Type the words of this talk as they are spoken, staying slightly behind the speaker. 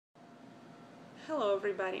Hello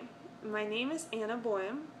everybody, my name is Anna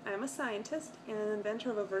Boehm. I'm a scientist and an inventor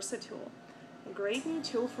of a Versatool, a great new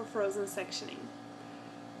tool for frozen sectioning.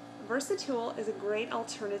 Versatool is a great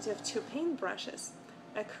alternative to paintbrushes,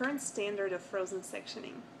 a current standard of frozen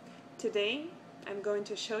sectioning. Today, I'm going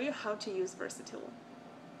to show you how to use Versatool.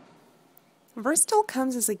 Versatool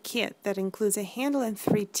comes as a kit that includes a handle and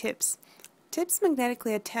 3 tips. Tips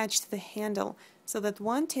magnetically attach to the handle so that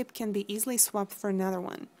one tip can be easily swapped for another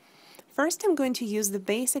one. First, I'm going to use the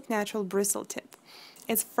basic natural bristle tip.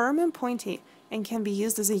 It's firm and pointy and can be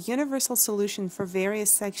used as a universal solution for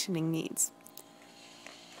various sectioning needs.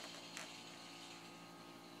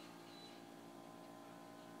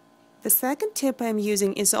 The second tip I'm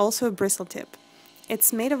using is also a bristle tip.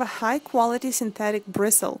 It's made of a high-quality synthetic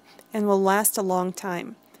bristle and will last a long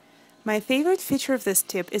time. My favorite feature of this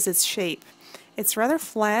tip is its shape. It's rather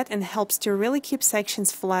flat and helps to really keep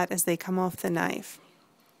sections flat as they come off the knife.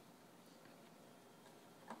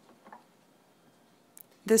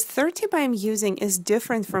 This third tip I am using is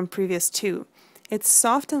different from previous two. It's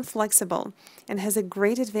soft and flexible and has a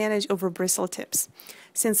great advantage over bristle tips.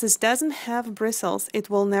 Since this doesn't have bristles, it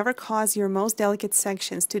will never cause your most delicate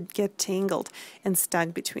sections to get tangled and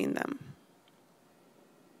stuck between them.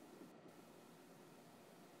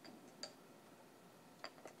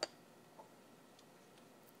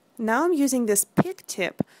 Now I'm using this pick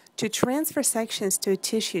tip to transfer sections to a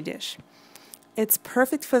tissue dish. It's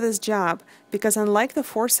perfect for this job because unlike the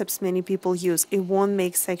forceps many people use, it won't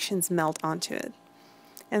make sections melt onto it.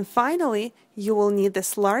 And finally, you will need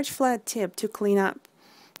this large flat tip to clean up.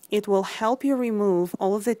 It will help you remove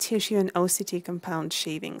all of the tissue and OCT compound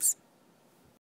shavings.